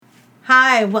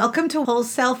Hi, welcome to Whole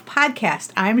Self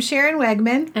Podcast. I'm Sharon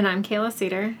Wegman. And I'm Kayla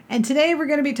Cedar. And today we're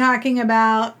going to be talking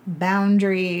about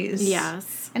boundaries.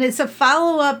 Yes. And it's a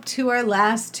follow-up to our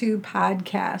last two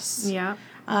podcasts. Yeah.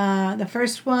 The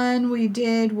first one we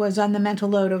did was on the mental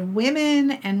load of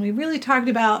women, and we really talked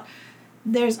about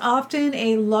there's often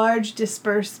a large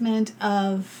disbursement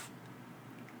of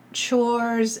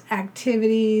chores,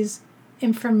 activities,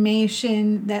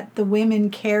 information that the women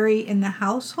carry in the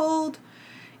household,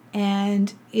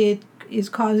 and it is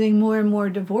causing more and more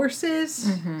divorces.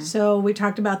 Mm-hmm. So we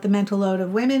talked about the mental load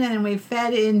of women, and we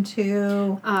fed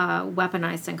into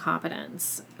weaponized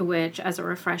incompetence, which, as a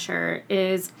refresher,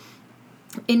 is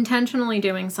intentionally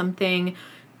doing something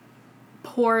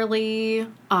poorly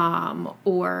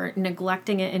or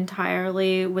neglecting it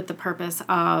entirely with the purpose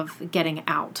of getting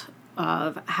out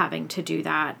of having to do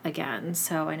that again.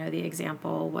 So I know the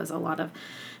example was a lot of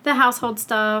the household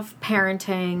stuff,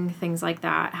 parenting, things like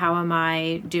that. How am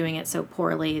I doing it so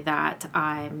poorly that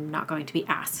I'm not going to be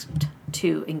asked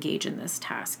to engage in this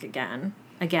task again?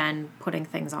 Again, putting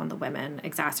things on the women,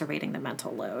 exacerbating the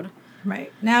mental load.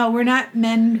 Right. Now, we're not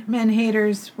men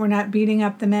haters. We're not beating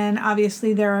up the men.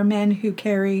 Obviously, there are men who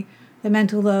carry the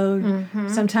mental load. Mm-hmm.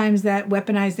 Sometimes that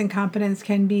weaponized incompetence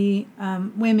can be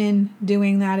women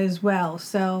doing that as well.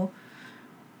 So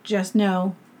just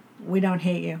know we don't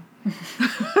hate you.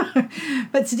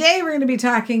 But today we're going to be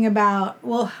talking about,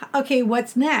 well, okay,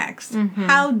 what's next? Mm-hmm.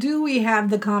 How do we have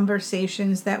the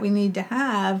conversations that we need to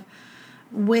have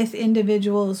with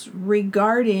individuals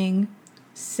regarding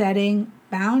setting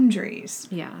boundaries?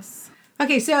 Yes.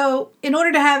 Okay, so in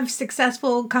order to have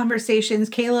successful conversations,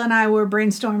 Kayla and I were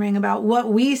brainstorming about what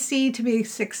we see to be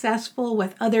successful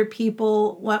with other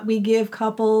people, what we give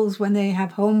couples when they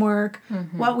have homework,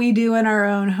 mm-hmm. what we do in our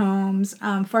own homes.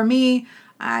 For me,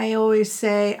 I always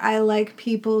say I like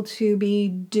people to be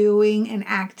doing an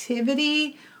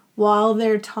activity while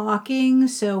they're talking.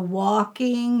 So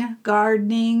walking,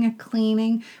 gardening,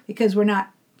 cleaning, because we're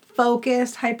not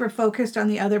hyper-focused on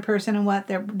the other person and what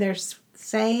they're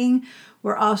saying.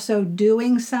 We're also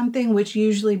doing something which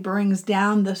usually brings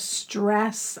down the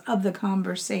stress of the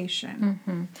conversation.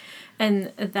 Mm-hmm.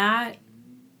 And that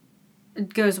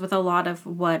goes with a lot of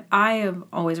what I am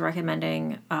always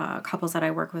recommending couples that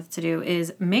I work with to do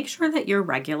is make sure that you're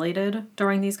regulated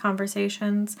during these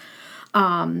conversations.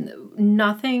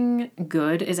 Nothing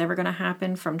good is ever going to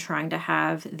happen from trying to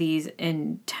have these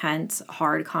intense,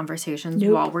 hard conversations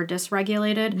while we're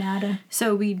dysregulated. Nada.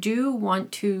 So we do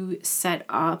want to set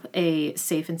up a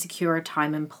safe and secure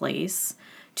time and place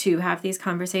to have these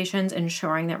conversations,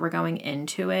 ensuring that we're going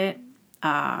into it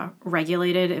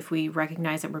regulated. If we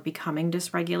recognize that we're becoming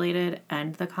dysregulated,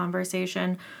 end the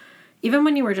conversation. Even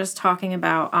when you were just talking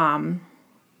about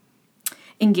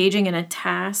engaging in a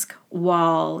task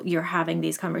while you're having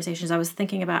these conversations, I was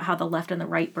thinking about how the left and the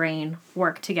right brain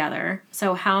work together.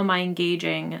 So how am I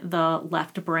engaging the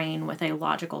left brain with a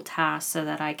logical task so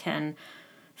that I can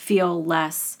feel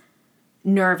less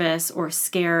nervous or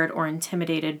scared or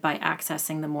intimidated by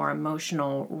accessing the more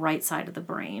emotional right side of the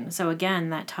brain? So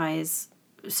again, that ties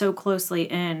so closely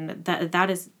in that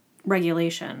is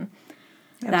regulation.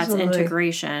 Absolutely. That's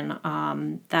integration.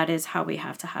 That is how we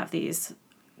have to have these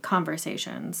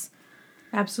conversations.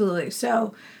 Absolutely.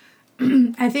 So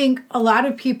I think a lot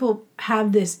of people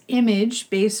have this image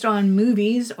based on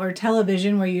movies or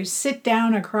television where you sit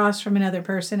down across from another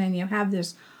person and you have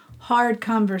this hard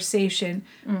conversation.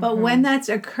 Mm-hmm. But when that's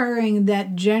occurring,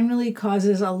 that generally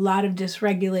causes a lot of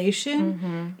dysregulation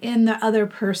mm-hmm. in the other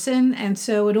person. And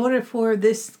so in order for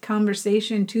this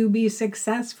conversation to be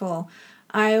successful,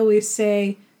 I always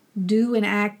say, do an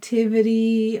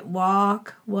activity,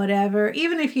 walk, whatever.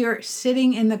 Even if you're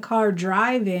sitting in the car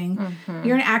driving, mm-hmm.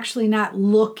 you're actually not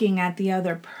looking at the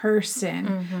other person.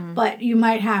 Mm-hmm. But you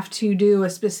might have to do a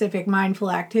specific mindful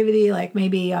activity, like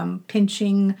maybe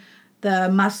pinching the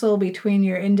muscle between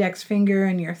your index finger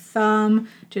and your thumb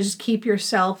to just keep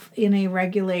yourself in a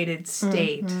regulated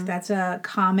state. Mm-hmm. That's a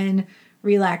common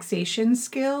relaxation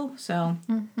skill. So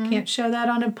mm-hmm. can't show that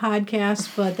on a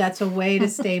podcast, but that's a way to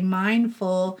stay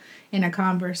mindful in a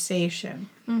conversation.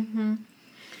 Mm-hmm.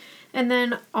 And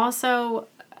then also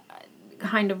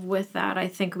kind of with that, I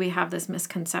think we have this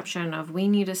misconception of we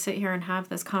need to sit here and have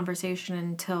this conversation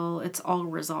until it's all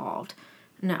resolved.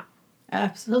 No.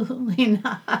 Absolutely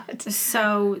not.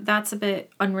 So that's a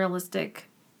bit unrealistic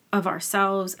of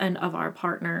ourselves and of our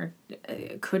partner.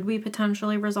 Could we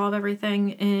potentially resolve everything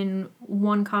in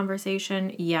one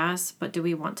conversation? Yes, but do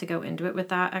we want to go into it with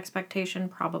that expectation?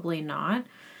 Probably not.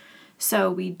 So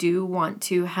we do want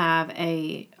to have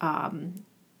a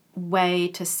way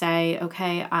to say,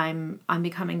 okay, I'm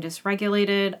becoming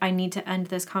dysregulated. I need to end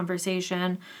this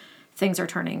conversation. Things are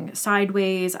turning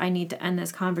sideways. I need to end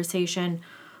this conversation.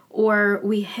 Or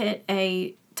we hit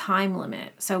a time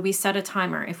limit. So we set a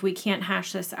timer. If we can't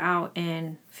hash this out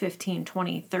in 15,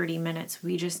 20, 30 minutes,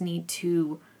 we just need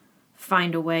to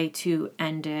find a way to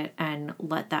end it and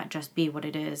let that just be what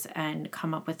it is and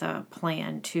come up with a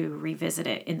plan to revisit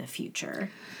it in the future.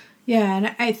 Yeah,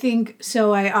 and I think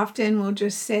so. I often will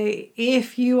just say,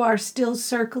 if you are still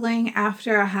circling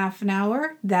after a half an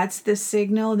hour, that's the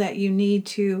signal that you need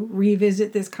to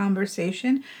revisit this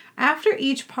conversation. After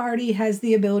each party has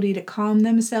the ability to calm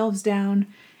themselves down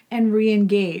and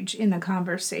re-engage in the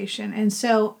conversation. And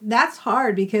so that's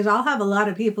hard because I'll have a lot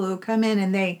of people who come in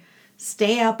and they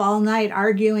stay up all night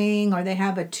arguing, or they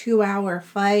have a 2-hour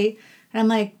fight. And I'm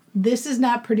like, this is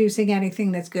not producing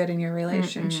anything that's good in your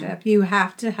relationship. You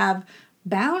have to have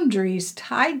boundaries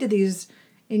tied to these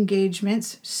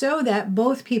engagements so that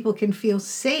both people can feel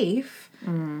safe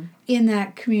in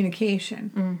that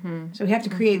communication. So we have to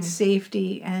create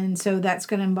safety, and so that's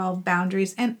going to involve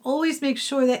boundaries. And always make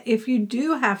sure that if you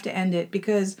do have to end it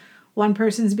because one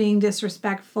person's being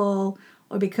disrespectful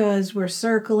or because we're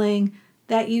circling,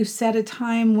 that you set a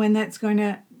time when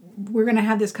we're going to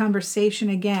have this conversation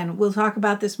again. We'll talk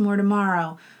about this more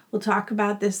tomorrow. We'll talk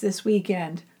about this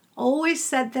weekend. Always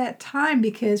set that time,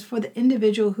 because for the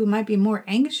individual who might be more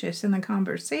anxious in the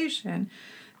conversation,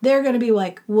 they're going to be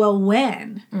like, well,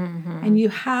 when? And you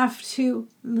have to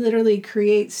literally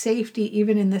create safety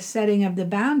even in the setting of the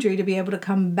boundary to be able to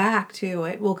come back to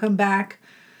it. We'll come back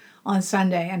on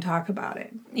Sunday and talk about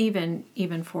it.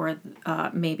 Even for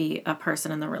maybe a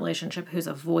person in the relationship who's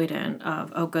avoidant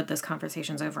of, oh, good, this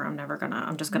conversation's over.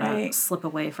 I'm just gonna slip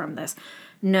away from this.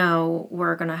 No,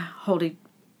 we're gonna hold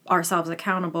ourselves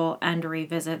accountable and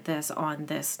revisit this on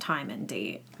this time and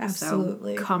date.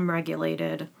 Absolutely. So come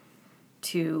regulated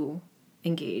to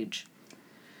engage.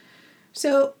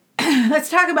 So let's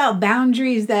talk about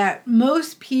boundaries that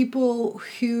most people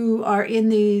who are in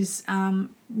these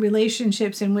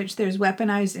relationships in which there's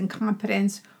weaponized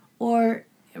incompetence, or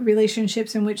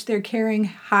relationships in which they're carrying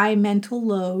high mental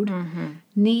load,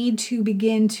 need to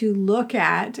begin to look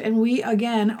at. And we,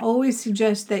 again, always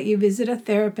suggest that you visit a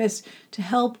therapist to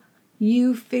help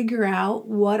you figure out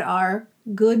what are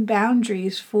good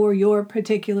boundaries for your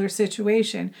particular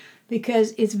situation.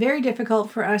 Because it's very difficult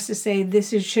for us to say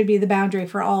should be the boundary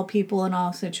for all people in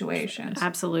all situations.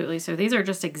 Absolutely. So these are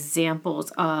just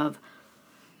examples of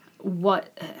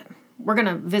what we're going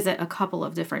to visit a couple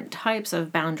of different types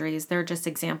of boundaries. They're just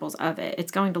examples of it.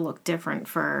 It's going to look different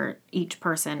for each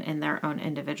person in their own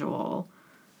individual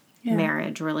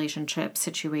marriage, relationship,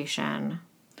 situation.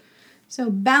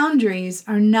 So boundaries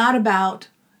are not about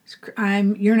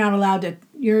you're not allowed to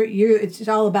it's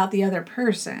all about the other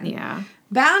person. Yeah.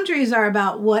 Boundaries are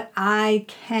about what I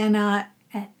cannot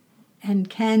and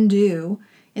can do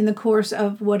in the course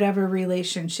of whatever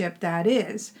relationship that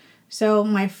is. So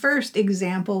my first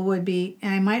example would be,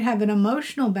 and I might have an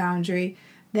emotional boundary,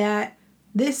 that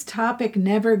this topic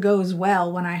never goes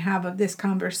well when I have this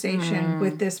conversation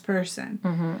with this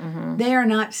person. They are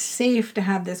not safe to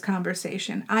have this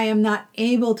conversation. I am not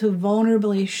able to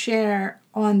vulnerably share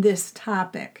on this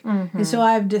topic. And so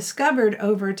I've discovered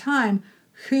over time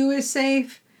who is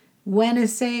safe, when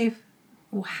is safe,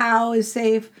 how is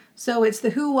safe. So it's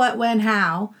the who, what, when,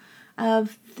 how.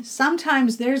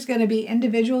 Sometimes there's going to be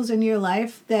individuals in your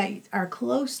life that are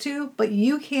close to, but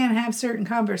you can't have certain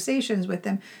conversations with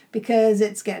them because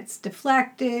it gets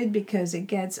deflected, because it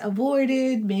gets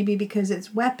avoided, maybe because it's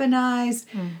weaponized.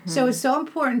 So it's so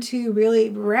important to really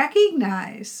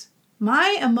recognize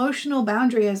my emotional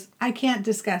boundary is I can't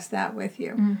discuss that with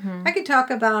you. I could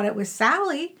talk about it with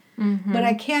Sally, but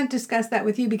I can't discuss that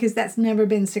with you because that's never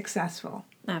been successful.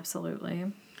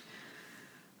 Absolutely.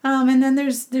 And then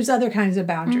there's other kinds of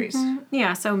boundaries.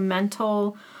 Yeah, so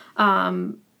mental,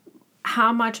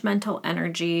 how much mental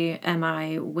energy am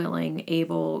I willing,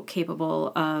 able,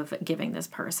 capable of giving this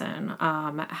person?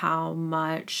 How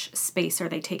much space are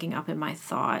they taking up in my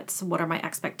thoughts? What are my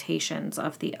expectations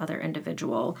of the other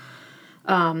individual?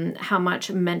 How much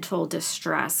mental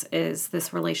distress is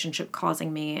this relationship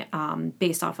causing me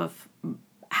based off of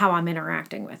how I'm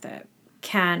interacting with it?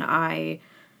 Can I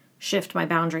shift my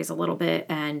boundaries a little bit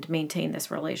and maintain this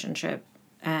relationship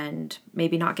and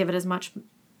maybe not give it as much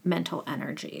mental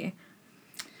energy?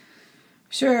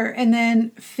 Sure. And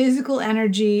then physical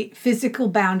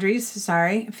boundaries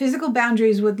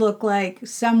would look like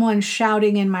someone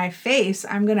shouting in my face,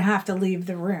 I'm going to have to leave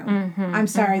the room. I'm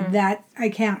sorry that I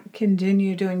can't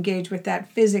continue to engage with that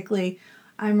physically.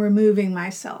 I'm removing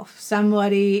myself.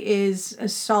 Somebody is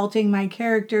assaulting my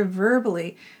character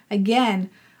verbally.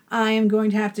 Again, I am going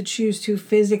to have to choose to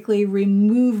physically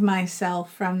remove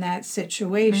myself from that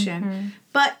situation.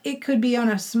 But it could be on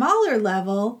a smaller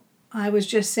level. I was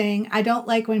just saying, I don't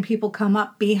like when people come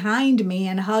up behind me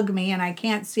and hug me and I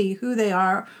can't see who they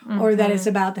are or that it's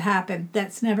about to happen.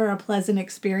 That's never a pleasant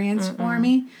experience for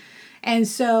me. And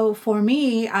so for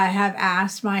me, I have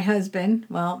asked my husband,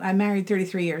 well, I'm married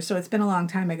 33 years, so it's been a long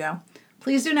time ago.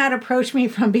 Please do not approach me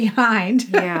from behind.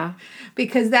 Yeah.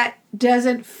 Because that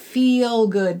doesn't feel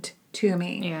good to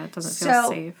me. Yeah, it doesn't feel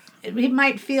safe. It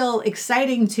might feel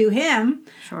exciting to him,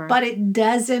 but it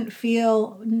doesn't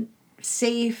feel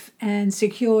safe and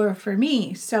secure for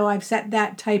me. So I've set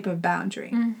that type of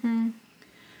boundary.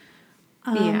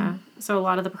 Yeah. So a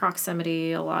lot of the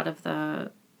proximity, a lot of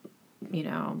the,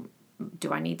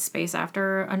 do I need space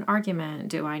after an argument?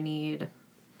 Do I need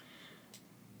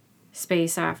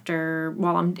space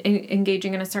while I'm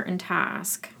engaging in a certain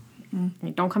task?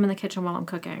 Don't come in the kitchen while I'm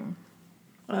cooking.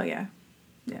 Oh, yeah.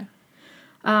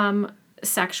 Yeah.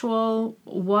 Sexual,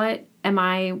 what am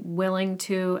I willing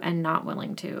to and not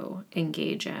willing to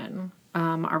engage in?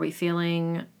 Are we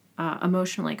feeling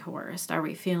emotionally coerced? Are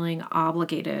we feeling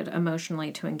obligated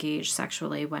emotionally to engage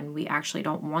sexually when we actually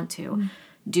don't want to?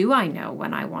 Do I know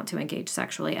when I want to engage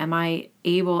sexually? Am I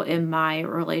able in my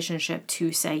relationship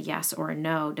to say yes or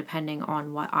no depending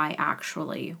on what I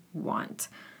actually want?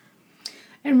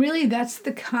 And really, that's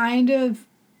the kind of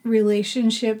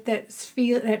relationship that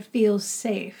feels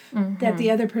safe, that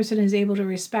the other person is able to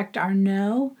respect our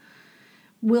no,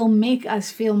 will make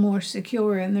us feel more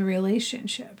secure in the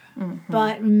relationship.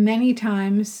 But many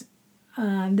times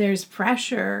there's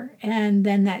pressure, and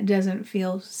then that doesn't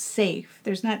feel safe.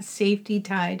 There's not safety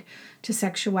tied to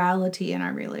sexuality in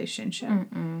our relationship.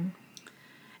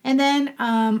 And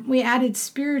then we added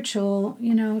spiritual.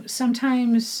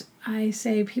 Sometimes I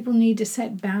say people need to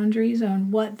set boundaries on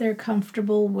what they're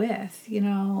comfortable with.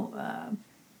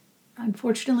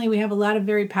 Unfortunately, we have a lot of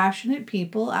very passionate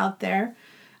people out there,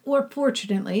 or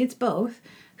fortunately, it's both,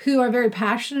 who are very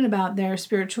passionate about their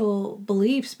spiritual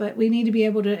beliefs, but we need to be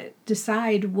able to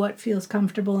decide what feels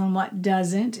comfortable and what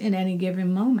doesn't in any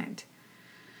given moment.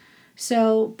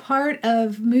 So part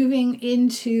of moving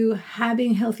into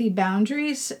having healthy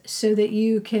boundaries so that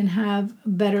you can have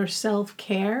better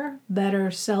self-care,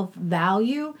 better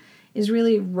self-value, is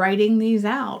really writing these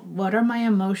out. What are my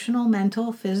emotional,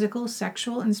 mental, physical,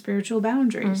 sexual, and spiritual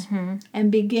boundaries?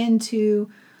 And begin to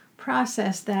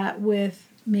process that with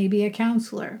maybe a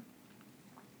counselor.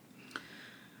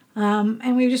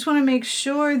 And we just want to make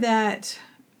sure that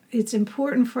it's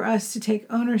important for us to take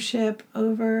ownership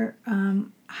over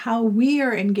how we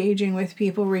are engaging with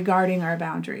people regarding our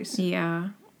boundaries. Yeah.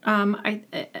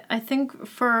 I think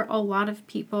for a lot of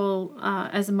people,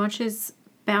 as much as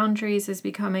boundaries is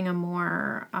becoming a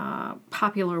more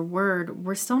popular word,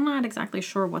 we're still not exactly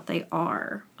sure what they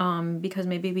are. Because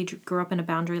maybe we grew up in a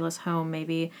boundaryless home.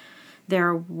 Maybe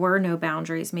there were no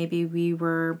boundaries. Maybe we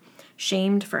were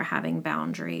shamed for having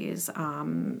boundaries.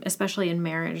 Especially in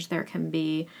marriage, there can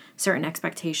be certain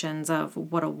expectations of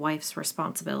what a wife's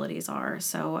responsibilities are.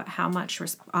 So how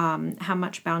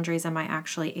much boundaries am I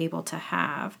actually able to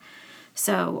have?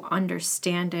 So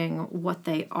understanding what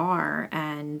they are,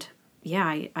 and yeah,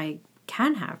 I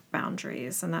can have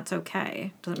boundaries, and that's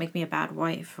okay. Doesn't make me a bad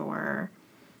wife or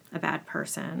a bad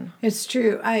person. It's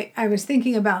true. I was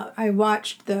thinking about, I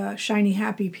watched the Shiny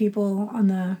Happy People on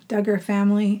the Duggar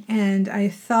family, and I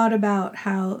thought about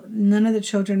how none of the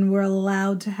children were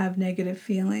allowed to have negative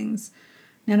feelings.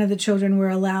 None of the children were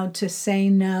allowed to say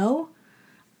no.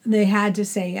 They had to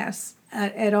say yes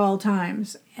at all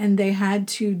times, and they had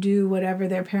to do whatever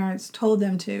their parents told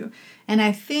them to. And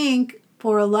I think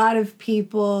for a lot of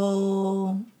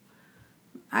people,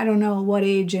 I don't know what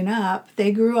age and up,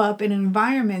 they grew up in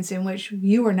environments in which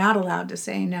you were not allowed to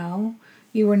say no.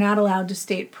 You were not allowed to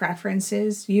state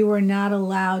preferences. You were not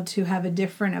allowed to have a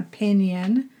different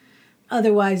opinion.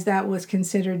 Otherwise, that was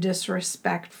considered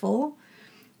disrespectful.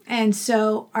 And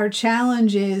so our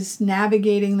challenge is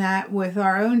navigating that with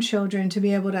our own children to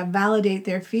be able to validate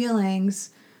their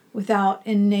feelings without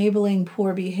enabling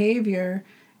poor behavior.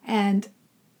 And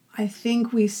I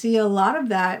think we see a lot of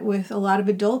that with a lot of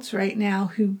adults right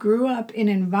now who grew up in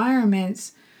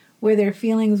environments where their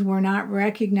feelings were not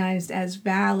recognized as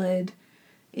valid.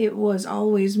 It was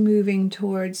always moving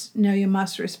towards, no, you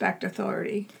must respect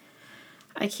authority.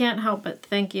 I can't help but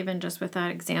think, even just with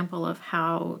that example, of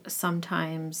how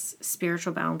sometimes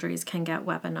spiritual boundaries can get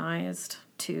weaponized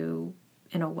to,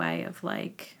 in a way of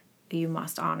like, you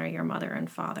must honor your mother and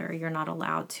father. You're not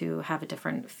allowed to have a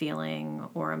different feeling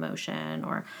or emotion,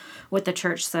 or what the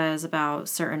church says about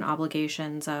certain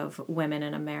obligations of women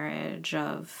in a marriage,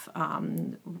 of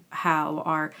how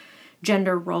our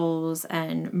gender roles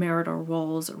and marital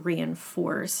roles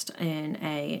reinforced in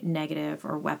a negative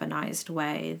or weaponized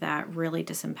way that really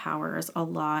disempowers a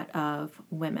lot of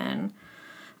women.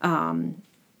 And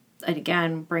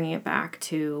again, bringing it back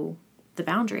to the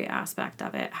boundary aspect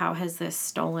of it, how has this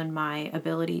stolen my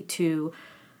ability to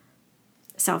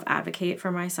self-advocate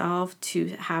for myself, to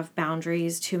have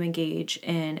boundaries, to engage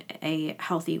in a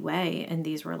healthy way in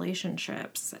these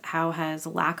relationships? How has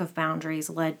lack of boundaries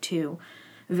led to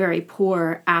very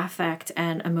poor affect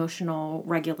and emotional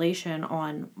regulation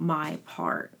on my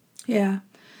part? Yeah.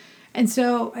 And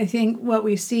so I think what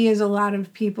we see is a lot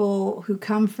of people who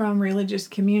come from religious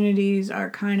communities are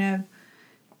kind of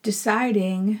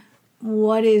deciding,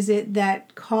 what is it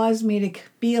that caused me to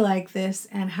be like this,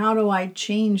 and how do I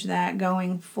change that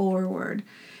going forward?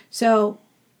 So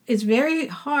it's very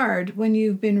hard when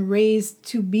you've been raised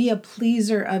to be a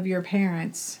pleaser of your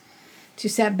parents to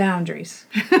set boundaries.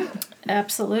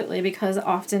 Absolutely, because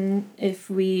often if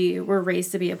we were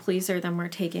raised to be a pleaser, then we're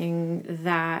taking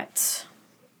that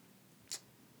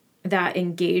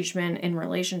engagement in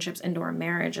relationships into our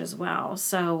marriage as well.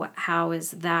 So how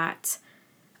is that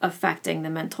affecting the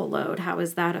mental load? How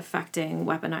is that affecting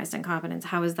weaponized incompetence?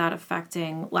 How is that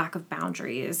affecting lack of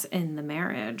boundaries in the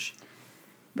marriage?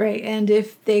 Right. And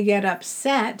if they get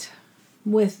upset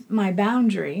with my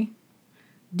boundary,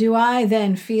 do I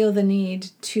then feel the need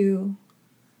to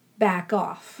back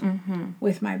off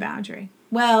with my boundary?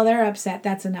 Well, they're upset.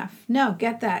 That's enough. No,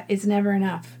 get that. It's never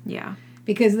enough. Yeah.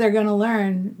 Because they're going to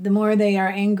learn, the more they are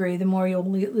angry, the more you'll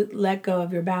let go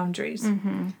of your boundaries.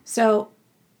 So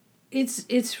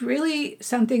it's really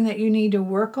something that you need to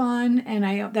work on.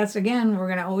 And that's, again, we're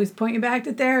going to always point you back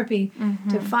to therapy,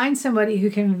 to find somebody who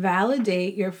can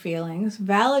validate your feelings,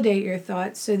 validate your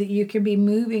thoughts, so that you can be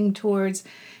moving towards,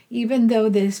 even though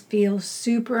this feels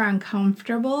super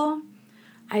uncomfortable,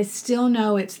 I still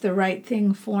know it's the right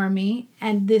thing for me,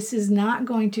 and this is not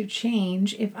going to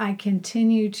change if I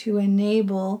continue to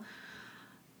enable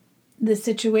the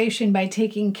situation by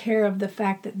taking care of the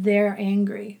fact that they're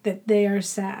angry, that they are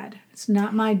sad. It's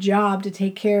not my job to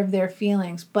take care of their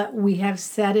feelings, but we have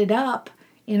set it up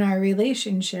in our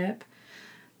relationship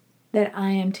that I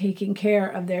am taking care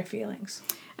of their feelings.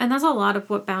 And that's a lot of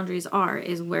what boundaries are,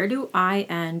 is where do I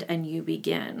end and you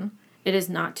begin? It is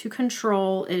not to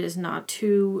control. It is not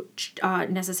to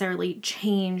necessarily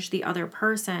change the other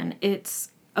person.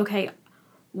 It's, okay,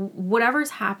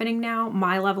 whatever's happening now,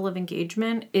 my level of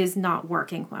engagement is not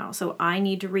working well. So I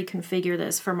need to reconfigure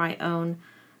this for my own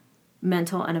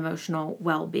mental and emotional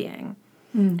well-being.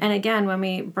 And again, when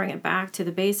we bring it back to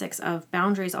the basics of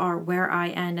boundaries are where I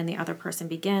end and the other person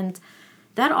begins,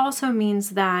 that also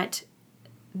means that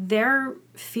their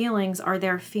feelings are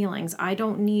their feelings. I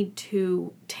don't need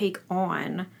to take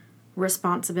on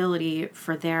responsibility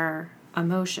for their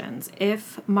emotions.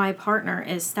 If my partner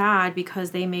is sad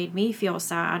because they made me feel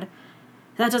sad,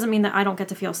 that doesn't mean that I don't get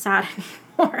to feel sad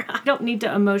anymore. I don't need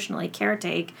to emotionally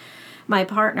caretake my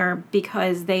partner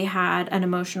because they had an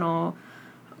emotional,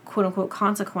 quote unquote,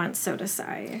 consequence, so to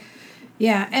say.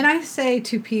 Yeah, and I say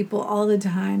to people all the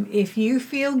time, if you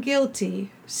feel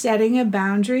guilty setting a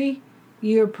boundary,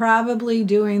 you're probably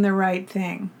doing the right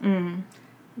thing.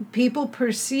 People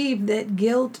perceive that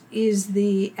guilt is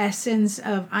the essence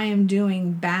of I am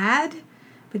doing bad,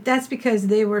 but that's because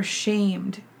they were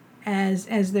shamed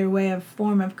as their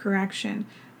form of correction.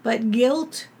 But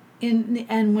guilt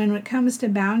and when it comes to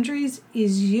boundaries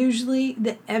is usually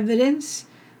the evidence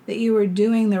that you were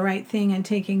doing the right thing and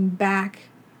taking back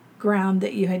ground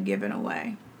that you had given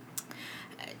away.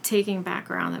 Taking back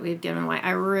ground that we've given away.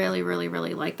 I really, really,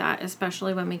 really like that,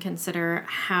 especially when we consider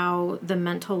how the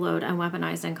mental load and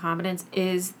weaponized incompetence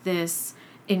is this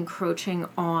encroaching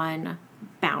on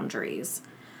boundaries,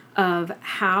 of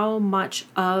how much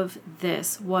of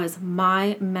this was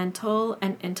my mental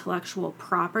and intellectual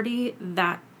property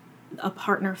that a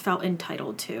partner felt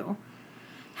entitled to.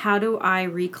 How do I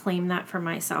reclaim that for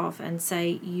myself and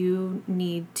say, you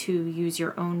need to use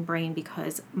your own brain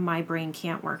because my brain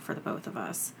can't work for the both of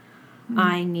us.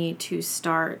 I need to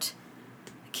start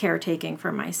caretaking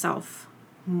for myself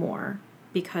more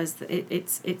because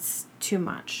it's too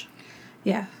much.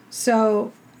 Yeah.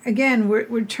 So again,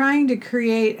 we're trying to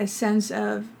create a sense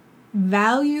of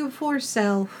value for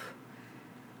self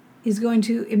is going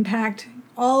to impact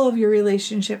all of your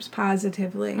relationships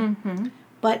positively.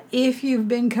 But if you've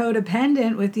been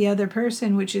codependent with the other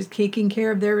person, which is taking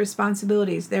care of their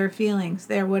responsibilities, their feelings,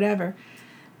 their whatever,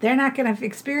 they're not going to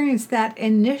experience that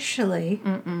initially,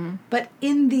 but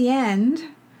in the end,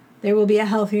 there will be a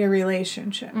healthier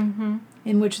relationship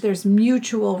in which there's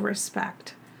mutual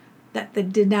respect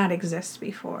that did not exist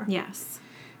before. Yes.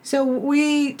 So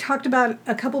we talked about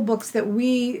a couple books that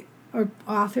or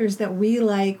authors that we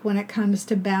like when it comes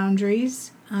to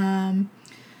boundaries.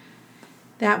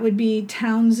 That would be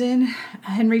Townsend.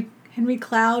 Henry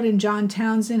Cloud and John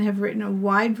Townsend have written a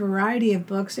wide variety of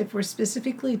books. If we're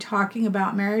specifically talking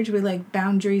about marriage, we like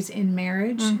Boundaries in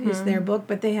Marriage is their book,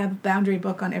 but they have a boundary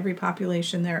book on every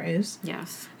population there is.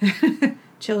 Yes.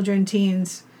 Children,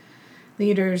 teens,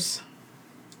 leaders,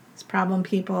 problem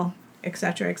people,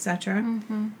 etc., etc.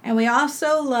 And we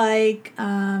also like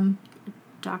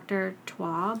Dr.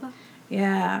 Twab.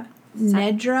 Yeah,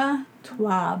 Nedra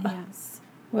Twab. Yes.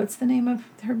 What's the name of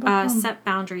her book? Set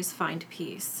Boundaries, Find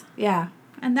Peace. Yeah.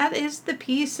 And that is the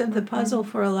piece of the puzzle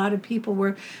for a lot of people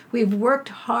where we've worked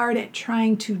hard at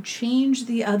trying to change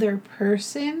the other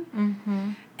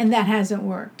person, and that hasn't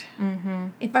worked.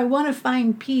 If I want to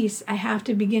find peace, I have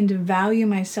to begin to value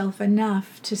myself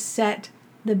enough to set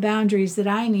the boundaries that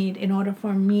I need in order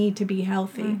for me to be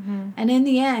healthy. And in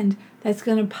the end, that's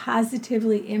going to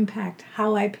positively impact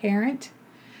how I parent,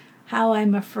 how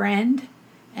I'm a friend,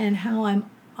 and how I'm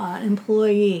an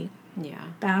employee. Yeah.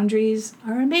 Boundaries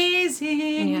are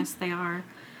amazing. Yes, they are.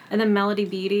 And then Melody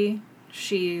Beattie,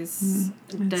 she's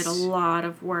did a lot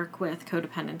of work with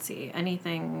codependency.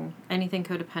 Anything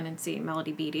codependency,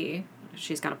 Melody Beattie.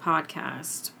 She's got a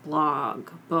podcast, blog,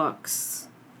 books.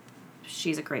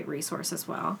 She's a great resource as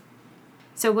well.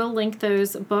 So we'll link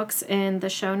those books in the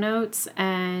show notes,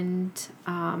 and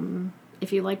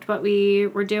if you liked what we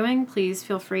were doing, please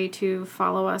feel free to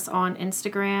follow us on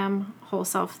Instagram, Whole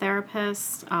Self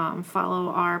Therapist.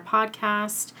 Follow our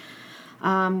podcast.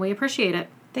 We appreciate it.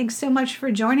 Thanks so much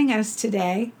for joining us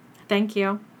today. Thank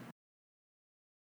you.